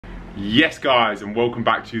Yes guys, and welcome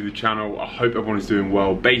back to the channel. I hope everyone is doing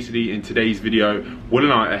well. Basically in today's video, Will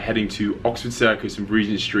and I are heading to Oxford Circus and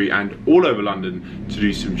Regent Street and all over London to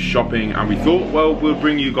do some shopping, and we thought, well, we'll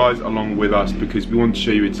bring you guys along with us because we want to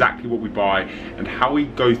show you exactly what we buy and how we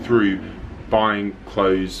go through buying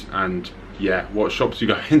clothes and yeah, what shops we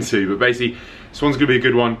go into. But basically this one's gonna be a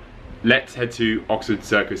good one. Let's head to Oxford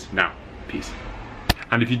Circus now. Peace.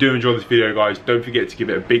 And if you do enjoy this video guys, don't forget to give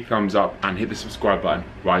it a big thumbs up and hit the subscribe button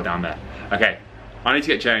right down there. Okay, I need to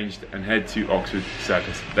get changed and head to Oxford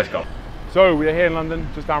Circus. Let's go. So we are here in London,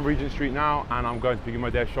 just down Regent Street now, and I'm going to begin my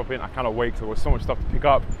day of shopping. I cannot wait because I've got so much stuff to pick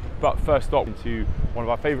up. But first stop into one of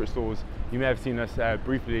our favourite stores. You may have seen us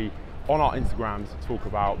briefly on our Instagrams talk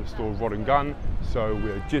about the store Gunn. So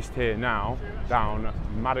we're just here now, down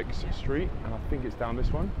Maddox Street, and I think it's down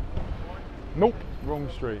this one. Nope, wrong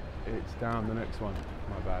street. It's down the next one.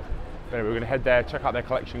 My bad. But anyway, we're going to head there, check out their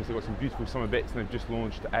collections. They've got some beautiful summer bits, and they've just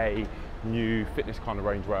launched a new fitness kind of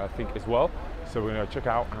range wear, I think, as well. So we're going to check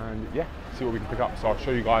out and yeah, see what we can pick up. So I'll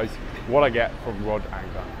show you guys what I get from Gunn.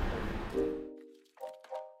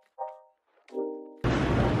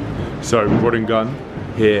 So Gunn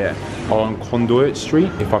here on Conduit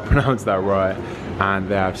Street, if I pronounce that right. And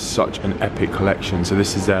they have such an epic collection. So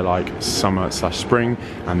this is their like summer/spring,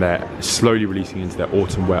 and they're slowly releasing into their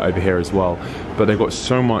autumn wear over here as well. But they've got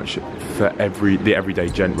so much for the everyday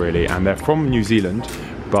gent really, and they're from New Zealand,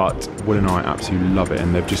 but Will and I absolutely love it.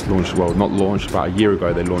 And they've just launched, well, not launched, about a year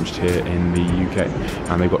ago they launched here in the UK,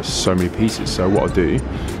 and they've got so many pieces. So what I'll do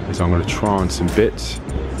is I'm going to try on some bits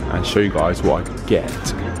and show you guys what I get.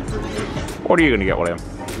 What are you going to get, William?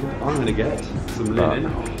 I'm going to get some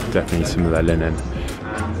linen. Definitely some of their linen.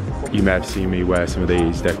 You may have seen me wear some of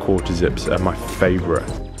these. Their quarter zips are my favourite.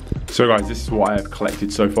 So guys, this is what I have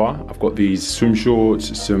collected so far. I've got these swim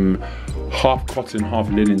shorts, some half cotton, half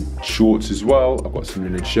linen shorts as well. I've got some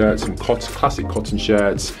linen shirts, some classic cotton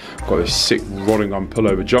shirts. I've got this sick Gunn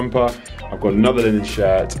pullover jumper. I've got another linen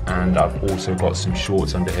shirt, and I've also got some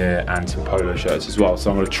shorts under here and some polo shirts as well. So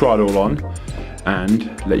I'm going to try it all on and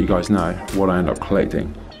let you guys know what I end up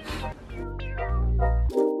collecting.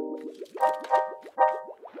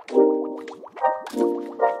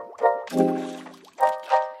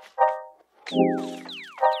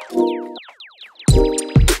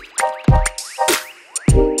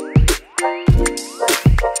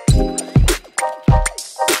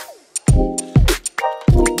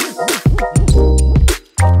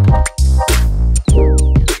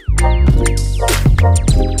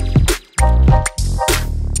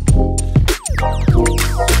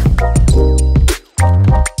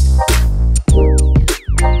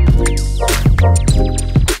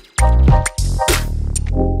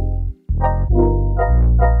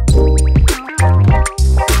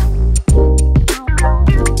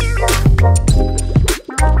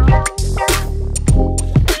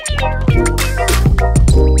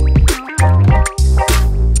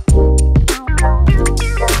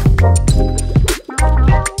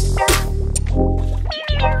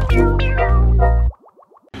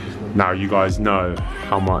 Now you guys know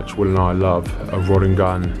how much Will and I love a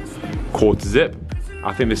Gunn quarter zip.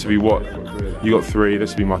 I think this would be what? You got three,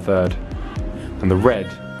 this would be my third. And the red,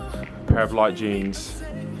 a pair of light jeans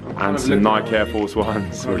and some Nike Air Force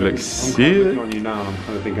Ones. So it looks sick. I'm on you now, I'm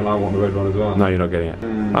kind of thinking I want the red one as well. No, you're not getting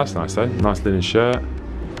it. That's nice though. Nice linen shirt.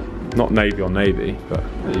 Not navy on navy, but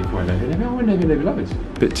yeah, you can navy. I wear navy loads.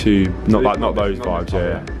 Bit too, not those vibes,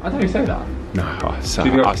 yeah. I don't say that. No, I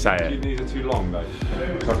say it. These are too long though.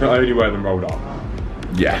 So I can only wear them rolled up.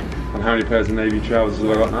 Yeah. And how many pairs of navy trousers have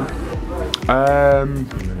I got now?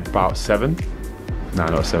 About 7. No,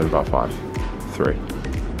 not 7, about 5. 3.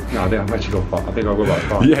 No, I think I've actually got 5. I think I've got about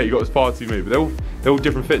 5. Yeah, you got as far too many, but they're all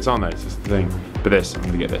different fits, aren't they? It's just the thing. But this, I'm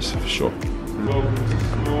gonna get this for sure. Welcome to the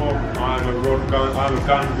store. I'm a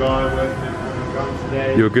Gunn guy working at Gunn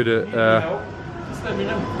today. You're good at. Just let me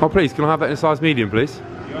know. Oh please, can I have that in a size medium, please?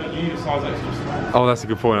 You need a size extra small. Oh, that's a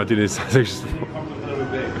good point. I do need a size extra small. It comes a little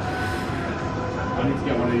bit big. I need to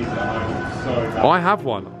get one of these at home. Sorry. I have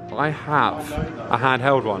one. I have a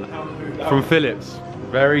handheld one from Philips.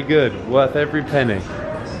 Very good. Worth every penny.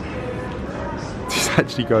 He's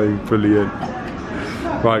actually going brilliant.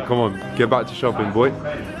 Right, come on. Get back to shopping, boy.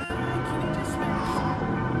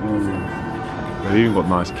 Ooh. They've even got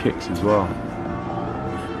nice kicks as well.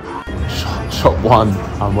 Shop 1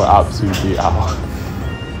 and we're absolutely out.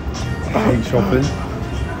 I hate shopping.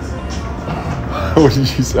 What did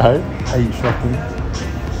you say? Hate shopping.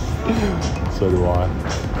 So do I.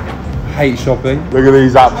 Hate shopping. Look at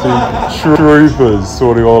these absolute troopers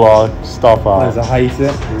sorting all our stuff out. I hate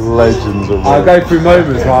it. Legends of I go through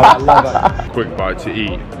moments where I love it. Quick bite to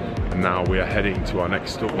eat, and now we are heading to our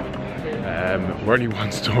next store. We're only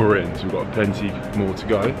one store in, so we've got plenty more to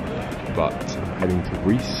go. But I'm heading to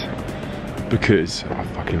Reiss because I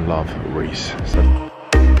fucking love Reiss.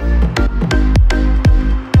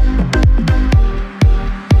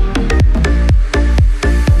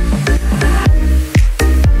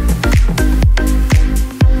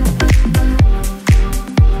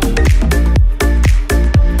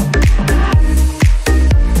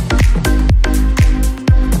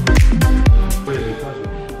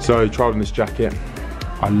 So tried on this jacket.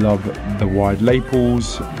 I love the wide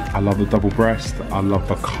lapels, I love the double breast, I love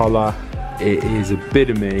the colour. It is a bit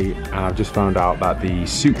of me, and I've just found out that the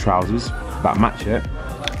suit trousers that match it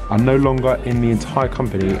are no longer in the entire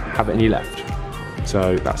company, have any left.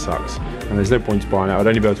 So that sucks. And there's no point to buying it. I'd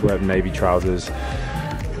only be able to wear navy trousers.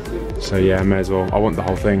 So yeah, I may as well. I want the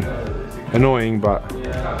whole thing. Annoying, but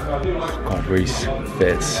God, Reiss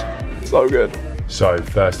fits so good. So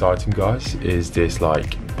first item, guys, is this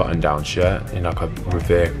like button-down shirt in like a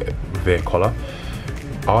revere collar.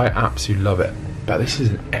 I absolutely love it, but this is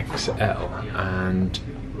an XL, and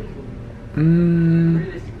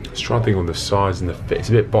I was trying to think on the size and the fit. It's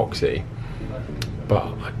a bit boxy, but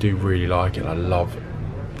I do really like it. I love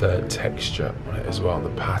the texture on it as well, and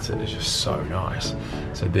the pattern is just so nice.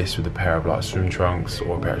 So this with a pair of like swim trunks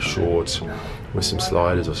or a pair of shorts with some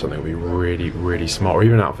sliders or something would be really, really smart. Or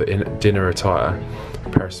even out for dinner attire, a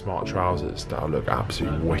pair of smart trousers that'll look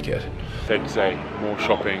absolutely wicked. Safe to say, more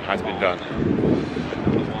shopping has been done.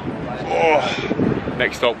 Oh.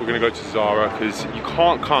 Next stop, we're gonna go to Zara, because you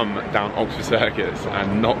can't come down Oxford Circus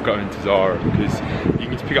and not go into Zara, because you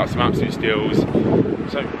can pick up some absolute steals.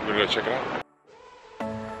 So we're gonna go check it out.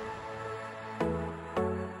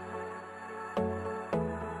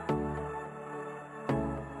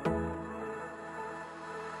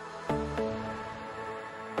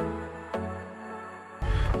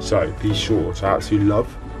 So these shorts I absolutely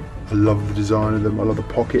love. I love the design of them. I love the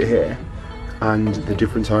pocket here and the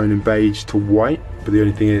different tone in beige to white. But the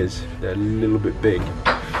only thing is they're a little bit big.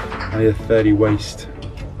 I need a 30 waist.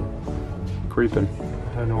 Creeping.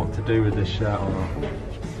 I don't know what to do with this shirt or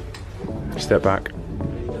not. Step back.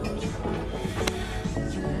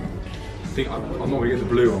 I think I'm not going to get the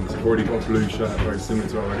blue one because I've already got a blue shirt very similar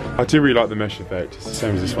to already. I do really like the mesh effect. It's the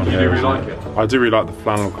same as this one. You here, do really like it? I do really like the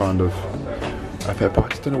flannel kind of effect, but I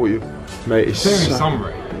just don't know what you... Mate, it's very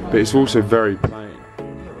summery. But it's also very plain.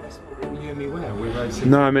 What you and me wear? We're very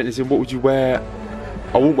similar. No, I meant as in, what would you wear?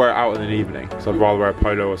 I wouldn't wear it out in an evening, because I'd rather wear a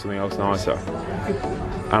polo or something else nicer.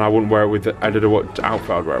 And I wouldn't wear it with, I don't know what outfit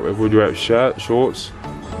I'd wear it with. Would you wear it with shirt, shorts?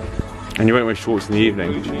 And you won't wear shorts in the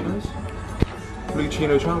evening. Blue chinos? Blue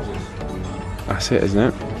chino trousers. That's it, isn't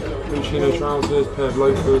it? Blue chino trousers, pair of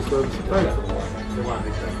loafers,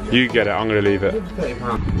 You get it, I'm gonna leave it.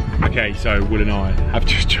 Okay, so Will and I have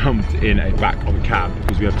just jumped in a back of a cab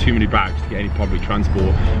because we have too many bags to get any public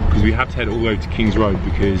transport, because we have to head all the way to King's Road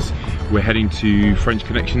because we're heading to French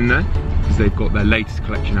Connection there because they've got their latest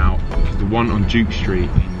collection out, because the one on Duke Street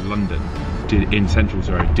in London, in Central,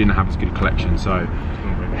 sorry, didn't have as good a collection. So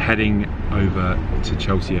heading over to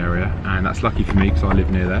Chelsea area, and that's lucky for me because I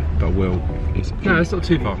live near there, but Will is... No, it's not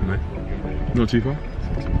too far from me. Not too far?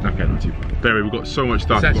 Okay, not too far. But anyway, we've got so much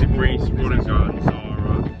stuff. It's actually Reiss, Gunn, Zara.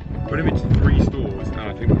 Put them into 3 stores, and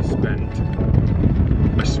I think we spent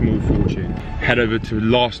a small fortune. Head over to the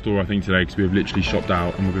last store I think today, because we have literally shopped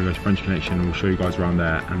out, and we're going to go to French Connection, and we'll show you guys around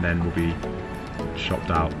there, and then we'll be shopped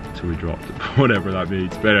out till we dropped, whatever that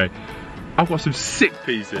means. But anyway, I've got some sick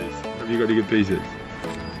pieces. Have you got any good pieces?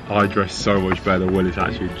 I dress so much better than Will, it's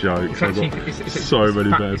actually a joke. It's actually, it's so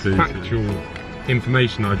many better pieces. Factual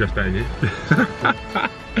information I dress better than you.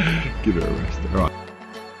 Give it a rest. Alright.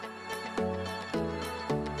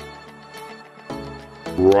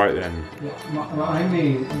 Right then.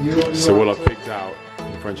 So what I've picked out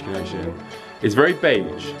in French Connection is very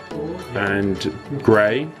beige and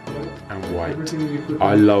grey and white.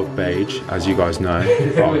 I love beige, as you guys know,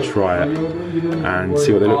 but I'll try it and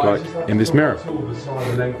see what they look like in this mirror.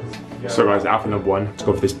 So guys, outfit number 1, let's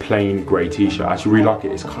go for this plain grey t-shirt. I actually really like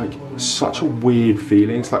it. It's kind of such a weird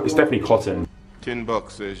feeling. It's like, it's definitely cotton.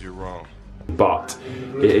 $10 says you're wrong. But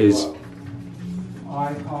it is...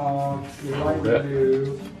 I have light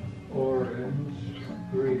blue, orange,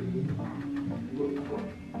 green.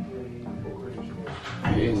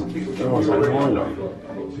 It is. Oh, it's like nylon.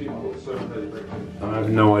 I have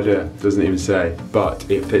no idea. Doesn't even say. But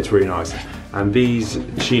it fits really nice. And these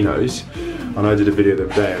chinos, and I did a video the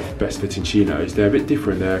other day of best fitting chinos. They're a bit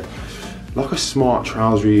different. They're like a smart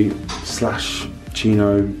trousery slash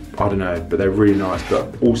chino. I don't know, but they're really nice.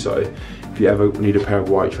 But also, if you ever need a pair of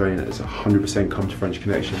white trainers, 100% come to French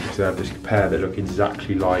Connection, because they have this pair that look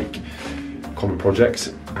exactly like Common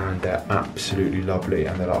Projects, and they're absolutely lovely,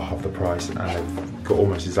 and they're like half the price, and they've got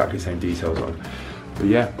almost exactly the same details on. But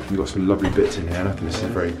yeah, we've got some lovely bits in here, and I think this is a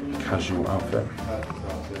very casual outfit.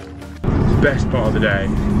 Best part of the day,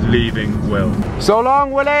 leaving Will. So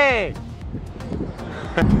long, Willie!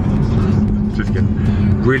 Just kidding.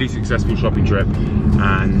 Really successful shopping trip,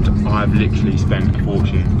 and I've literally spent a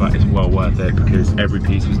fortune, but it's well worth it because every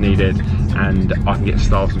piece was needed, and I can get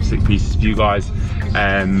styled some sick pieces for you guys.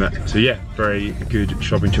 So yeah, very good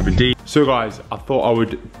shopping trip indeed. So guys, I thought I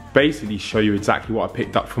would basically show you exactly what I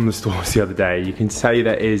picked up from the stores the other day. You can say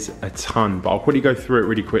there is a ton, but I'll quickly go through it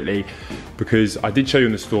really quickly because I did show you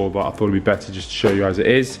in the store, but I thought it'd be better just to show you as it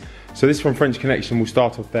is. So this from French Connection, we'll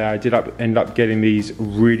start off there. I did end up getting these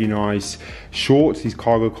really nice shorts, these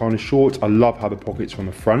cargo kind of shorts. I love how the pockets are on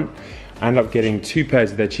the front. I ended up getting 2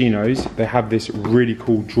 pairs of their chinos. They have this really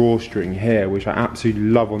cool drawstring here, which I absolutely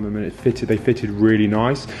love on them, and they fitted really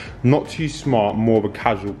nice. Not too smart, more of a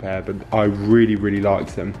casual pair, but I really, really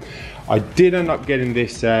liked them. I did end up getting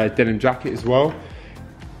this denim jacket as well.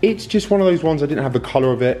 It's just one of those ones, I didn't have the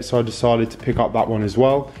color of it, so I decided to pick up that one as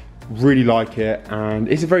well. Really like it, and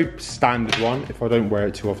it's a very standard one. If I don't wear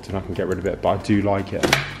it too often, I can get rid of it, but I do like it.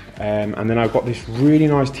 And then I've got this really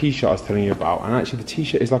nice t-shirt I was telling you about, and actually the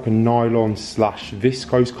t-shirt is like a nylon /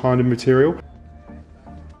 viscose kind of material.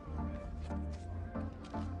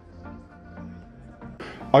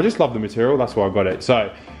 I just love the material, that's why I got it.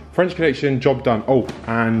 So French Connection, job done. Oh,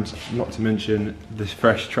 and not to mention the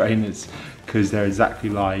fresh trainers, because they're exactly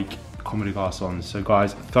like Comedy Garçons. So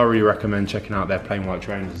guys, thoroughly recommend checking out their plain white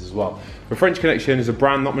trainers as well. But French Connection is a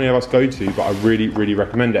brand not many of us go to, but I really, really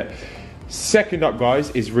recommend it. Second up, guys,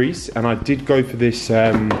 is Reiss, and I did go for this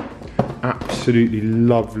absolutely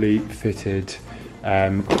lovely fitted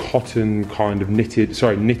cotton kind of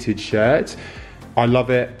knitted shirt. I love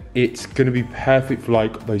it. It's going to be perfect for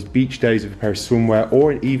like those beach days with a pair of swimwear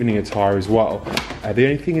or an evening attire as well. The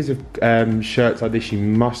only thing is with shirts like this, you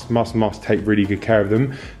must take really good care of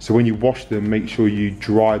them. So when you wash them, make sure you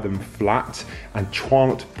dry them flat and try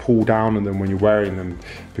not to pull down on them when you're wearing them,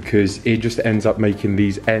 because it just ends up making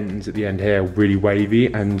these ends at the end here really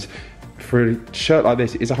wavy. And for a shirt like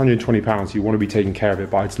this, it's £120, so you want to be taking care of it.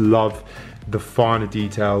 But I just love the finer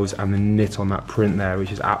details and the knit on that print there,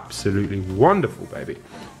 which is absolutely wonderful, baby.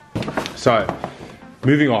 So,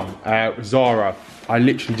 moving on, Zara. I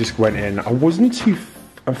literally just went in. I wasn't too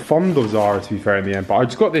fond of Zara, to be fair, in the end, but I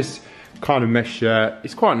just got this kind of mesh shirt.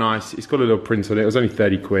 It's quite nice. It's got a little print on it. It was only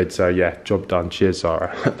 30 quid, so yeah, job done. Cheers,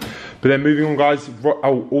 Zara. But then moving on, guys.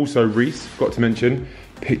 Oh, also Reiss, got to mention,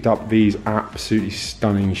 picked up these absolutely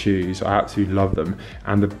stunning shoes. I absolutely love them,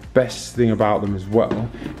 and the best thing about them as well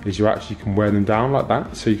is you actually can wear them down like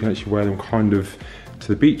that, so you can actually wear them kind of to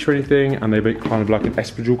the beach or anything, and they make kind of like an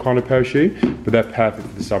espadrille kind of pair of shoe, but they're perfect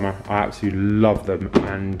for the summer. I absolutely love them,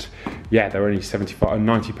 and yeah, they're only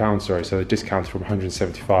 £90, sorry, so they're discounted from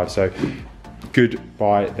 175, so good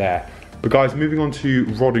buy there. But guys, moving on to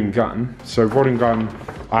Rod and Gunn. So Rod and Gunn,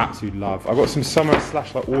 I absolutely love. I got some summer /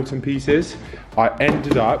 like autumn pieces. I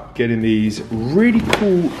ended up getting these really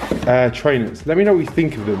cool trainers. Let me know what you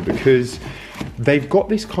think of them, because they've got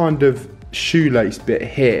this kind of shoelace bit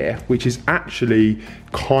here, which is actually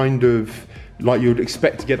kind of like you'd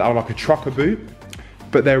expect to get out of like a trucker boot,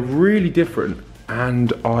 but they're really different,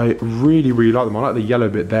 and I really, really like them. I like the yellow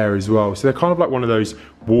bit there as well. So they're kind of like one of those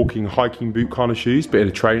walking, hiking boot kind of shoes, but in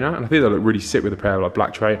a trainer, and I think they look really sick with a pair of like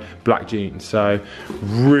black jeans. So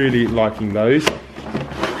really liking those.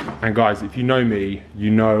 And guys, if you know me,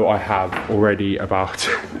 you know I have already about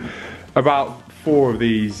 4 of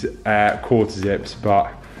these quarter zips,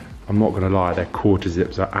 but I'm not gonna lie, their quarter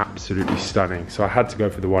zips are absolutely stunning. So I had to go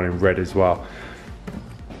for the one in red as well.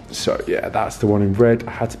 So yeah, that's the one in red.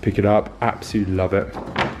 I had to pick it up, absolutely love it.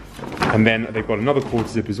 And then they've got another quarter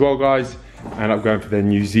zip as well, guys. And I'm going for their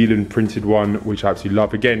New Zealand printed one, which I absolutely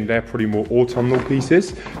love. Again, they're probably more autumnal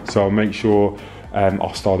pieces, so I'll make sure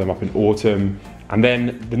I'll style them up in autumn. And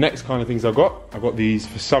then the next kind of things I got these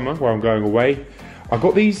for summer where I'm going away. I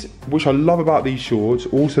got these, which I love about these shorts,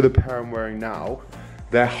 also the pair I'm wearing now.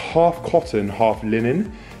 They're half cotton, half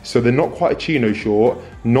linen. So they're not quite a chino short,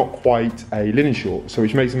 not quite a linen short. So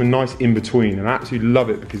which makes them a nice in-between. And I absolutely love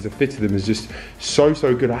it because the fit of them is just so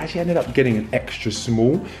good. I actually ended up getting an extra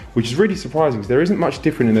small, which is really surprising because there isn't much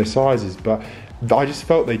different in their sizes, but I just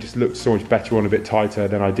felt they just looked so much better on a bit tighter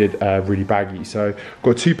than I did really baggy. So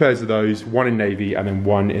got 2 pairs of those, one in navy and then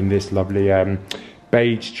one in this lovely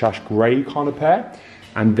beige / grey kind of pair.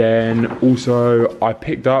 And then also I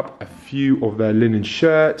picked up a few of their linen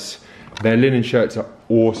shirts. Their linen shirts are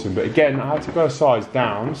awesome, but again, I had to go a size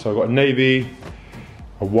down. So I got a navy,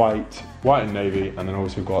 a white and navy, and then I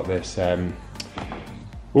also got this,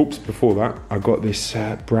 before that, I got this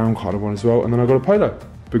brown colour one as well, and then I got a polo.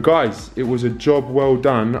 But guys, it was a job well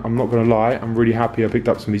done. I'm not gonna lie, I'm really happy I picked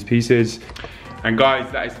up some of these pieces. And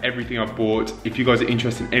guys, that is everything I've bought. If you guys are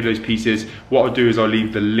interested in any of those pieces, what I'll do is I'll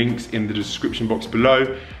leave the links in the description box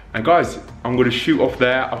below. And guys, I'm gonna shoot off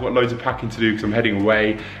there. I've got loads of packing to do because I'm heading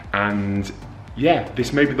away. And yeah,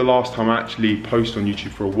 this may be the last time I actually post on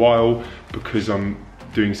YouTube for a while because I'm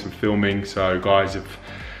doing some filming. So guys,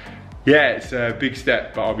 it's a big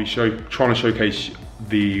step, but I'll be trying to showcase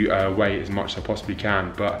the weight as much as I possibly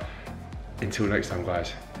can. But until next time,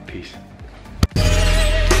 guys, peace.